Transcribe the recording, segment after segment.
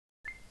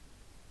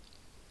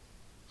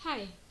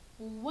Hi,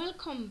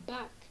 welcome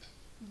back.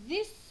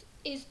 This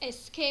is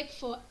Escape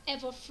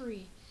Forever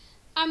Free.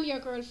 I'm your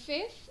girl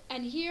Faith,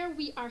 and here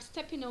we are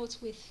stepping out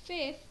with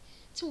faith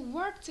to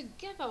work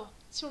together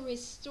to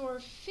restore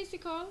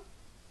physical,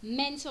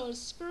 mental,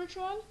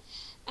 spiritual,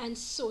 and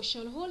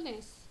social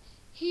wholeness.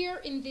 Here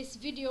in this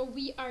video,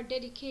 we are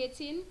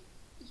dedicating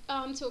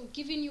to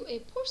giving you a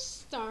push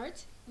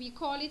start. We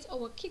call it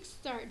our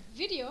kickstart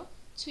video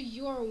to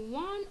your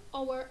 1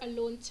 hour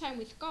alone time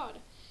with God.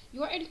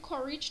 You are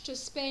encouraged to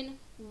spend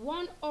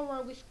 1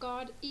 hour with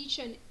God each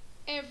and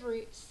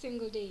every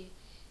single day.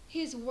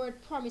 His word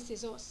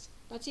promises us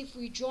that if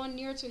we draw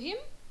near to Him,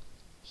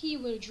 He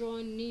will draw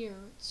near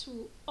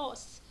to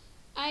us.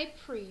 I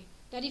pray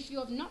that if you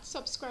have not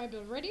subscribed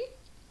already,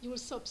 you will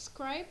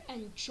subscribe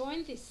and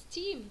join this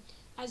team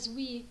as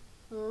we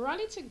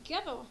rally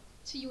together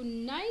to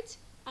unite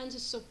and to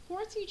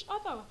support each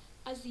other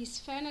as these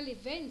final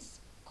events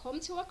come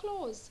to a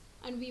close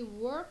and we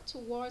work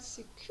towards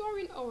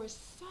securing our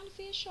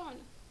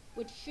salvation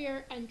with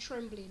fear and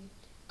trembling.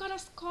 God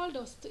has called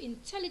us to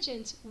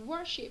intelligent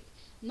worship,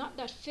 not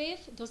that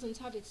faith doesn't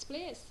have its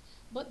place,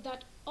 but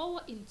that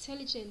our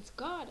intelligent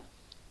God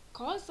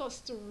calls us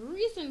to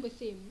reason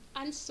with Him.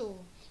 And so,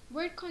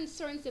 where it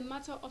concerns the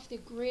matter of the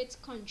great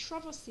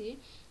controversy,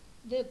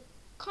 the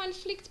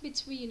conflict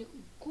between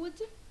good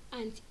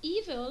and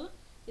evil,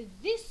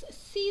 this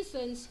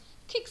season's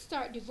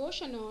Kickstart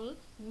devotional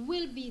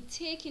will be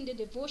taking the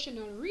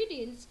devotional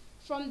readings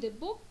from the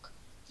book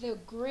The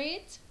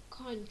Great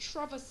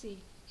Controversy.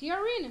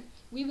 Herein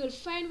we will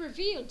find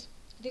revealed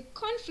the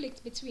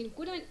conflict between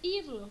good and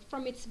evil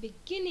from its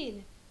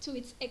beginning to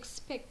its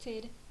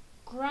expected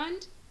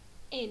grand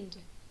end.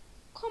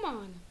 Come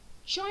on,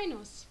 join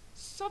us,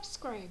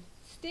 subscribe,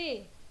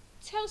 stay,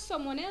 tell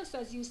someone else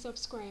as you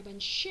subscribe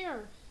and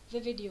share the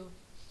video.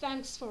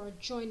 Thanks for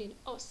joining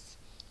us.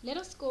 Let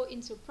us go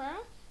into prayer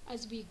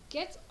as we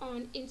get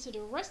on into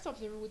the rest of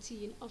the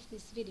routine of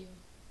this video.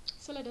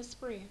 So let us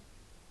pray.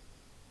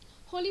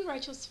 Holy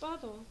righteous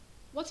Father,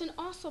 what an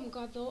awesome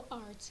God thou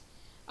art,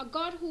 a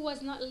God who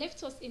has not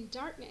left us in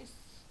darkness,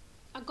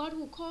 a God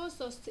who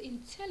calls us to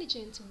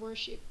intelligent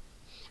worship.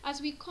 As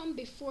we come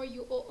before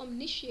you, O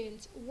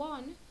omniscient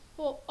one,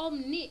 O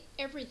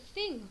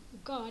omni-everything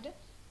God,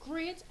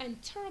 great and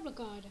terrible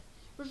God,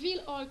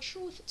 reveal all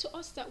truth to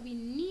us that we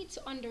need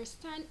to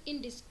understand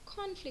in this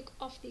conflict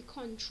of the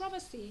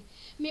controversy.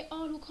 May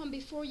all who come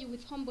before you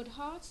with humbled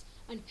hearts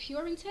and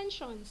pure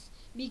intentions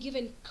be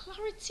given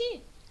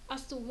clarity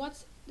as to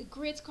what the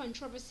great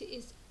controversy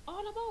is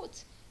all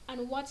about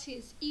and what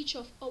is each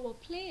of our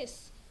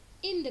place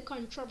in the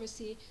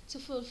controversy to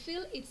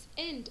fulfill its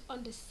end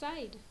on the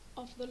side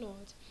of the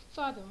Lord.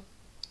 Father,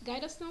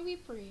 guide us now, we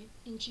pray,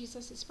 in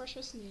Jesus'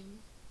 precious name.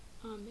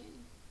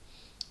 Amen.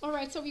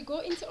 Alright, so we go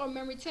into our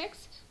memory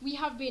text. We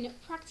have been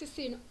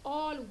practicing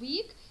all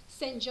week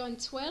St. John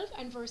 12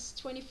 and verse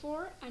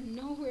 24, and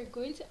now we're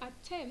going to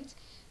attempt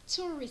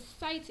to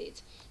recite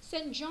it.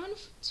 St. John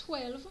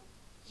 12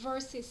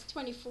 verses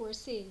 24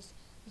 says,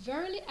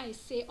 Verily I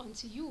say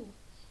unto you,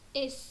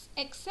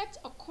 except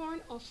a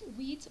corn of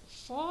wheat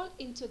fall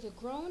into the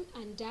ground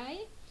and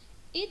die,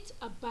 it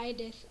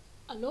abideth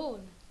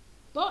alone.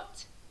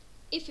 But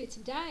if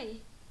it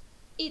die,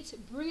 it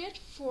bringeth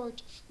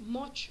forth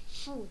much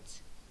fruit.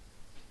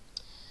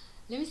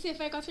 Let me see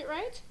if I got it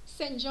right.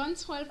 St. John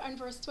 12 and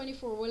verse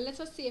 24. Well, let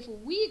us see if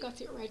we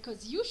got it right,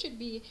 because you should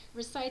be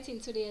reciting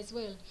today as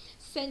well.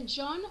 St.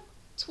 John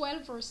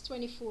 12 verse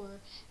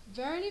 24.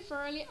 Verily,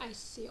 verily, I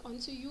say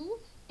unto you,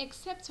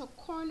 except a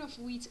corn of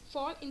wheat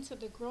fall into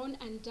the ground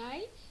and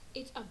die,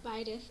 it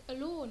abideth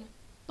alone.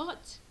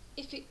 But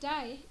if it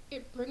die,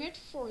 it bringeth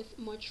forth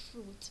much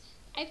fruit.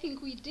 I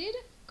think we did.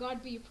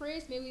 God be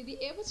praised. May we be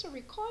able to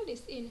recall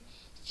this in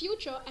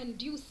future and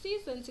due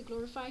season to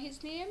glorify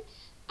His name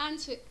and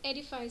to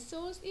edify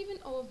souls, even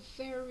our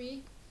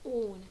very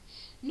own.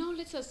 Now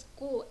let us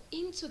go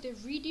into the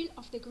reading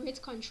of the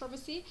great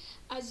controversy.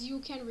 As you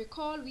can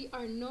recall, we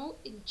are now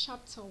in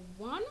chapter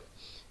 1.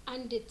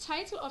 And the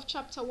title of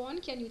chapter 1,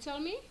 can you tell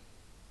me?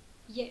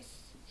 Yes,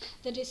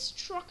 the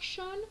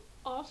destruction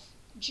of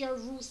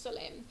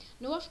Jerusalem.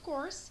 Now, of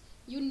course,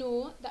 you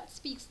know that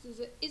speaks to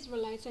the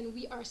Israelites, and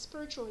we are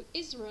spiritual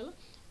Israel.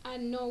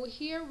 And now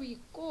here we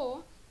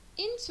go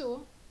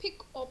into pick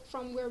up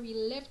from where we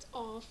left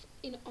off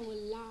in our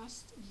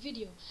last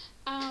video.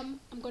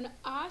 I'm going to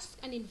ask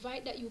and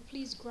invite that you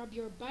please grab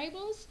your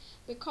Bibles,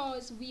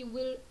 because we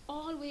will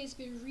always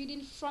be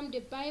reading from the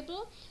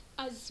Bible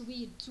as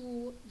we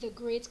do the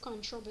Great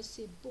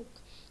Controversy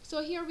book.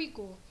 So here we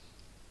go.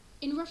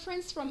 In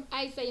reference from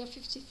Isaiah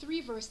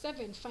 53 verse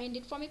 7, find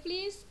it for me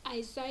please.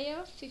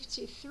 Isaiah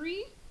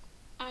 53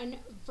 and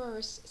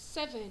verse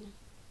 7.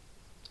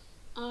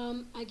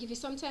 I'll give you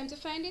some time to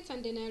find it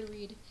and then I'll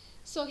read.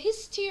 So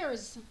his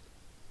tears,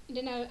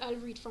 then I'll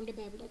read from the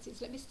Bible, that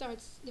is. Let me start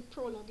the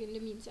prologue in the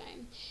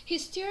meantime.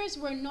 His tears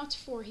were not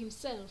for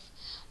himself,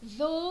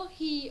 though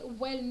he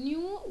well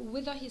knew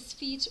whither his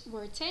feet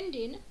were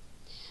tending.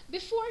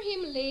 Before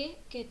him lay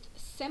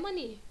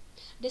Gethsemane,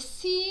 the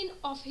scene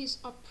of his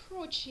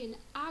approaching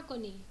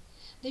agony.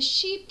 The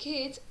sheep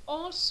gate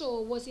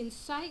also was in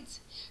sight,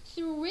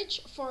 through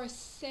which for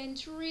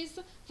centuries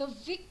the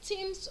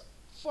victims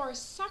for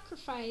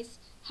sacrifice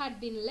had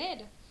been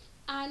led,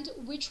 and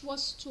which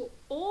was to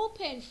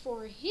open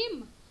for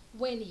him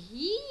when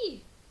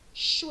he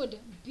should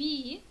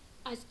be,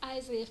 as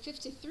Isaiah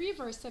 53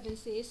 verse 7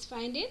 says.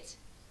 Find it?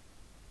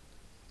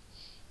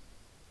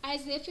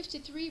 Isaiah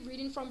 53,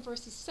 reading from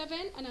verses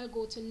 7, and I'll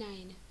go to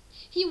 9.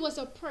 He was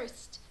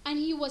oppressed, and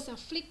he was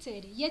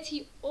afflicted, yet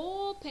he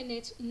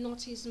opened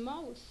not his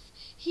mouth.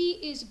 He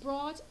is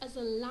brought as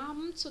a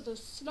lamb to the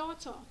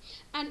slaughter,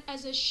 and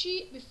as a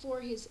sheep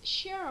before his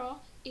shearer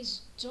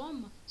is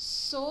dumb,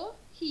 so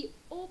he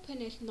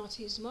openeth not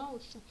his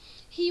mouth.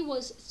 He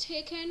was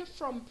taken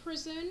from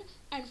prison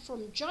and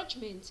from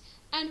judgment,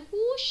 and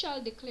who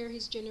shall declare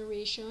his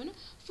generation?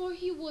 For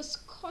he was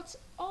cut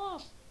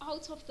off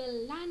out of the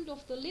land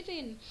of the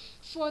living.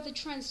 For the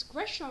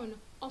transgression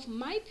of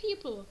my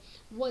people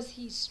was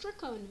he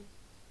stricken,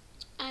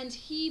 and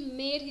he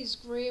made his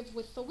grave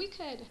with the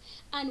wicked,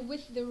 and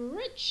with the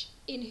rich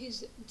in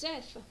his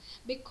death,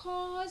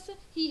 because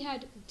he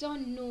had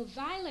done no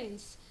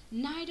violence,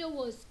 neither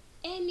was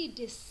any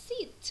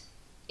deceit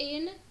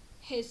in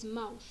his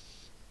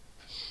mouth.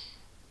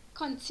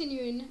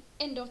 Continuing,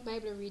 end of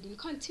Bible reading.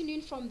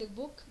 Continuing from the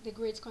book, The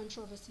Great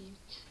Controversy.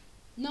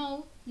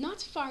 Now,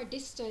 not far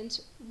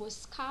distant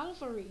was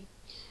Calvary,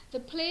 the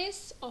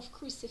place of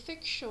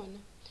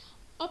crucifixion.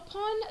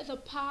 Upon the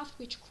path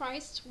which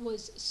Christ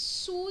was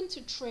soon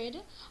to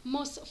tread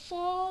must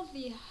fall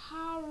the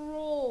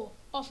harrow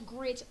of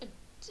great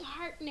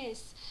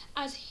darkness,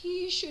 as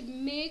he should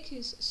make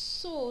his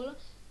soul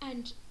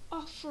an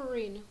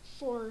offering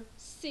for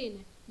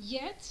sin.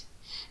 Yet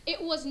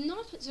it was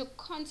not the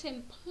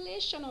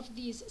contemplation of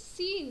these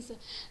scenes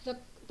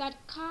that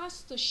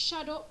cast the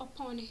shadow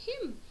upon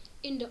him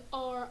in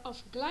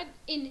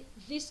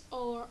this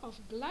hour of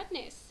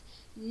gladness.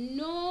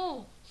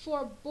 No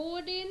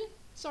foreboding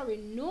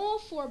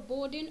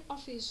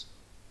of his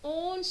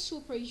own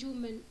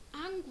superhuman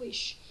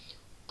anguish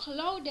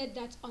clouded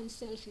that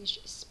unselfish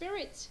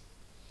spirit.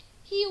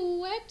 He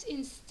wept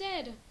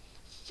instead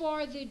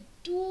for the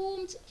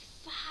doomed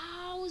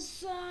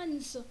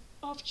thousands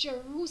of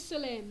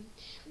Jerusalem,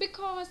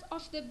 because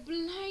of the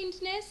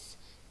blindness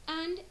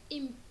and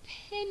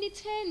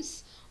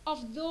impenitence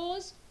of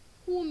those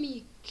whom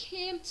he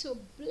came to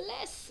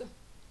bless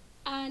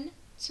and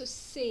to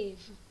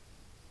save.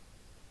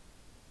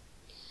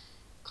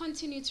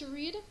 Continue to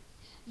read.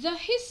 The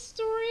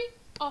history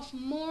of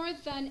more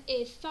than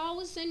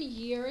 1,000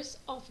 years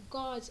of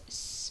God's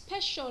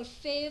special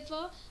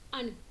favor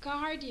and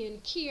guardian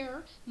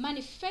care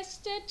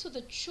manifested to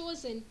the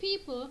chosen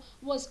people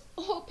was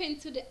open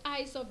to the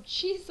eyes of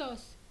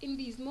Jesus. In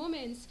these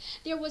moments,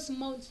 there was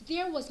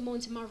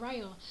Mount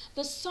Moriah,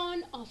 the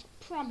son of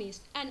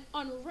promise, an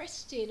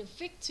unresting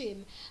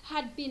victim,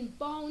 had been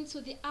bound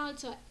to the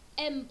altar,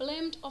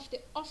 emblem of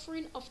the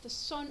offering of the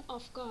Son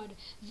of God.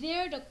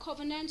 There the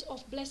covenant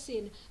of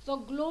blessing, the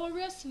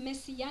glorious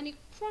messianic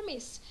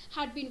promise,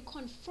 had been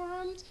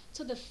confirmed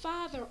to the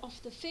father of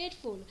the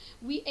faithful.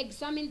 We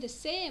examine the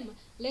same.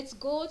 Let's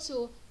go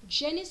to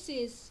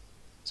Genesis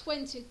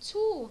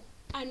 22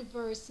 and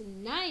verse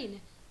 9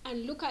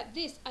 and look at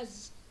this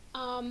as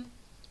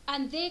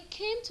and they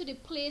came to the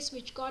place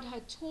which God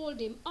had told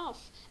him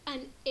of,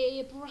 and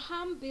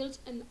Abraham built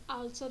an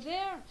altar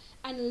there,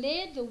 and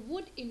laid the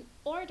wood in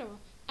order,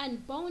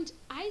 and bound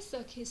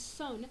Isaac his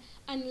son,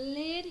 and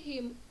laid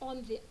him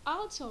on the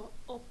altar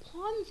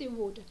upon the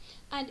wood.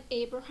 And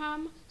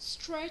Abraham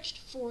stretched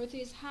forth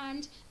his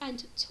hand,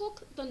 and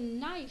took the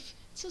knife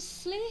to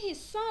slay his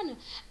son.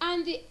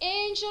 And the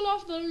angel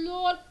of the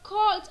Lord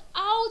called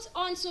out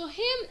unto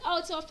him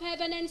out of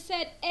heaven, and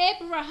said,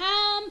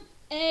 Abraham,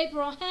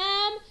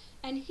 Abraham.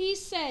 And he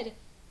said,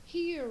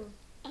 Here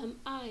am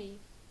I.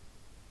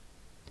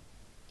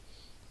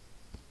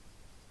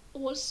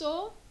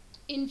 Also,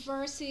 in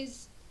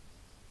verses,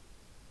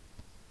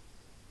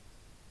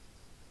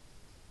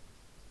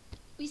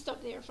 we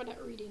stop there for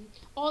that reading.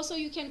 Also,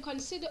 you can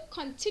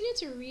continue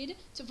to read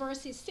to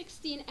verses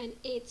 16 and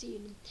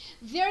 18.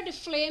 There the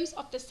flames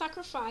of the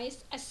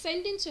sacrifice,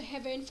 ascending to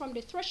heaven from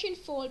the threshing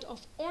fold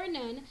of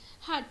Ornan,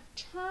 had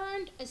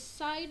turned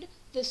aside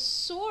the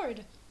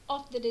sword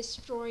of the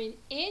destroying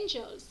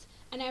angels.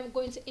 And I'm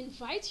going to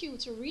invite you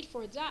to read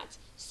for that.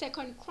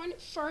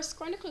 First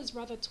Chronicles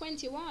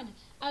 21.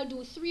 I'll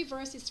do 3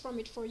 verses from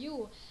it for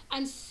you.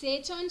 And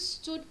Satan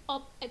stood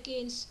up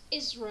against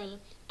Israel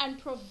and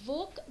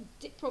provoked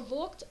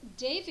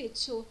David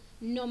to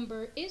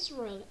number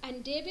Israel.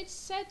 And David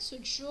said to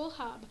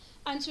Joab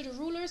and to the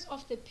rulers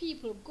of the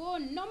people, Go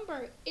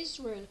number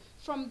Israel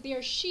from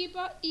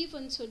Beersheba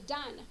even to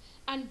Dan,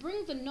 and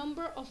bring the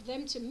number of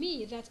them to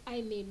me, that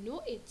I may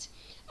know it.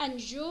 And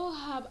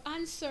Joab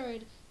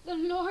answered, The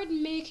Lord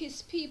make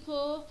his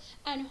people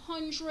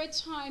 100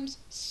 times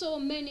so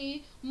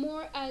many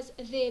more as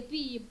they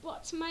be.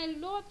 But my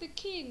lord the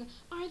king,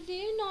 are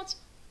they not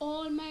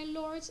all my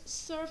Lord's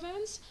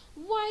servants?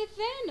 Why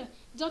then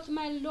doth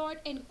my Lord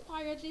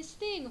inquire this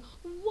thing?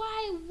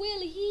 Why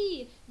will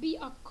he be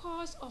a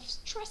cause of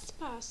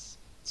trespass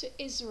to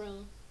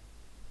Israel?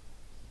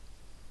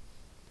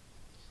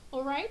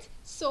 All right,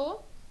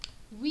 so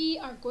we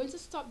are going to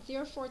stop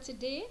there for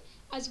today,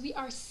 as we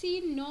are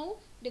seeing now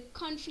the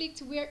conflict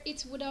where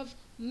it would have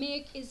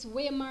made its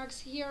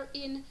waymarks here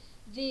in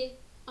the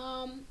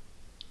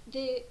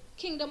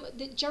kingdom,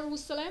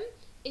 Jerusalem,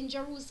 in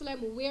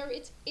Jerusalem, where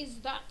it is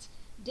that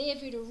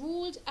David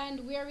ruled,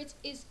 and where it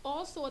is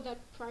also that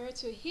prior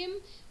to him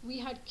we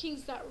had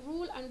kings that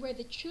rule, and where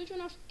the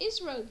children of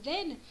Israel,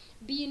 then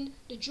being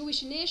the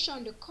Jewish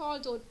nation, the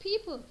called out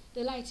people,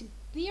 the light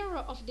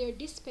bearer of their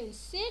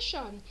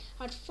dispensation,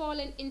 had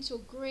fallen into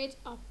great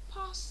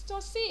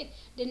apostasy,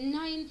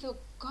 denying the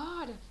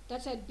God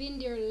that had been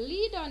their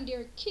leader and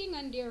their king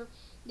and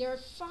their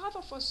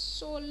father for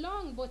so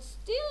long, but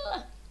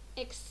still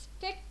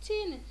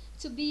expecting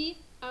to be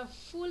a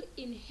full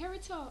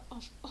inheritor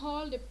of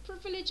all the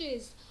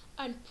privileges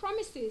and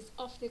promises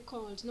of the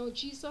called. Now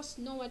Jesus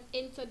now had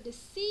entered the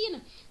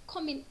scene,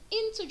 coming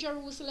into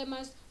Jerusalem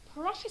as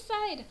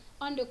prophesied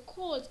on the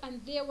called,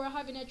 and they were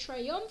having a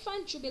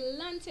triumphant,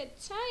 jubilanted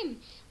time,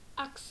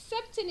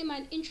 accepting him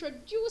and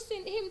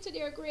introducing him to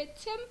their great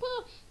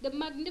temple, the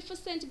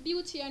magnificent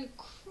beauty and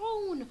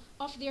crown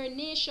of their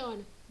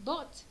nation.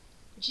 But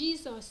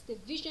Jesus, the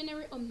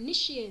visionary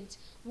omniscient,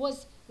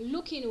 was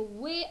looking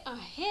way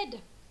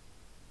ahead,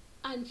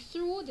 and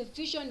through the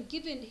vision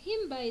given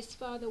him by his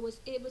father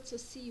was able to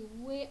see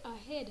way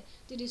ahead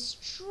the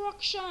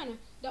destruction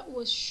that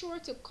was sure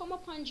to come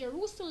upon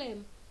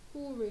Jerusalem,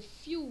 who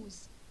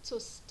refused to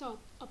stop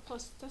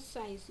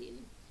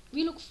apostatizing.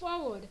 We look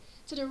forward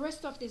to the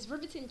rest of this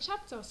riveting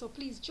chapter, so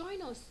please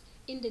join us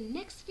in the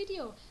next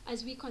video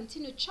as we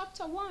continue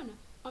chapter 1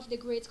 of the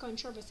Great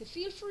Controversy.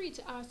 Feel free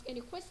to ask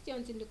any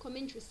questions in the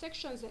commentary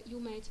sections that you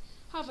might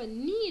have a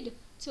need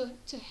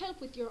to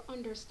help with your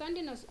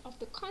understanding of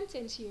the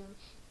content here.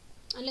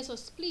 And let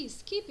us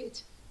please keep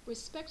it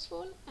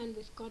respectful and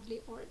with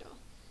godly order.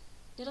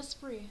 Let us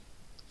pray.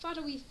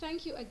 Father, we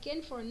thank you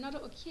again for another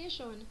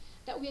occasion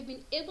that we have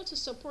been able to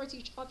support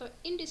each other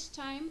in this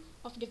time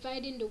of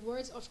dividing the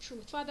words of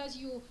truth. Father, as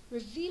you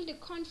reveal the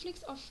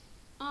conflicts of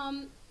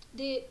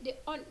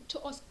to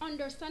us,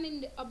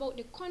 understanding about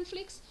the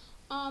conflicts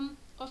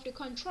of the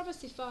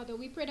controversy, Father,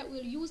 we pray that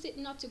we'll use it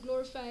not to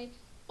glorify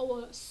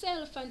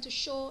ourselves and to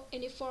show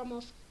any form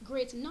of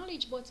great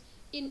knowledge, but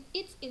in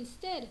it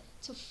instead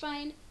to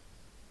find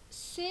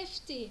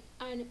safety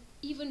and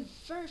even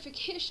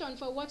verification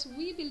for what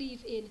we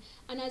believe in.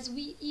 And as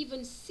we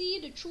even see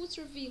the truth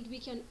revealed, we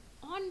can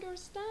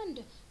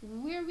understand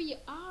where we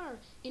are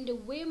in the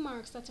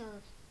waymarks that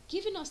are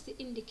giving us the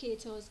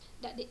indicators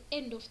that the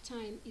end of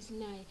time is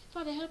nigh.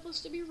 Father, help us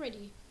to be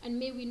ready, and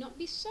may we not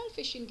be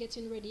selfish in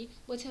getting ready,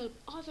 but help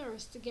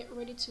others to get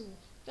ready too.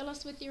 Fill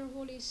us with your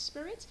Holy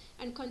Spirit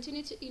and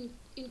continue to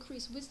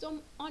increase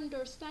wisdom,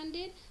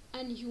 understanding,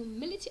 and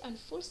humility and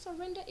full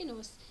surrender in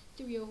us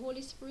through your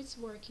Holy Spirit's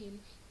working.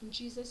 In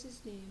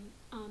Jesus' name,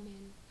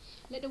 amen.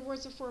 Let the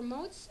words of our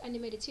mouths and the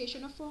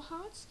meditation of our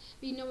hearts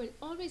be known and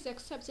always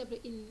acceptable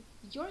in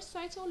your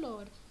sight, O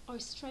Lord, our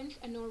strength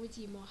and our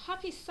Redeemer.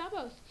 Happy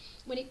Sabbath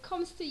when it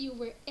comes to you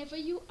wherever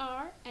you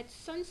are at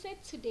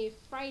sunset today,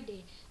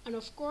 Friday. And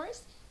of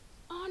course,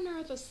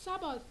 honor the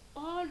Sabbath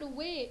all the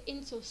way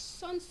into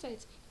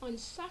sunset on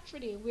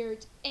Saturday, where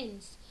it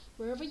ends.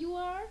 Wherever you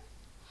are,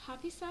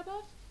 happy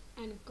Sabbath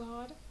and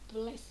God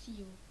bless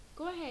you.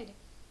 Go ahead,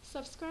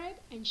 subscribe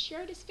and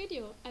share this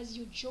video as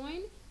you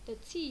join the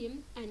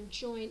team and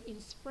join in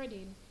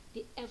spreading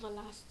the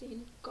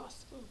everlasting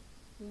gospel.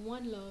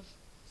 One love.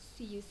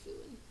 See you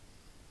soon.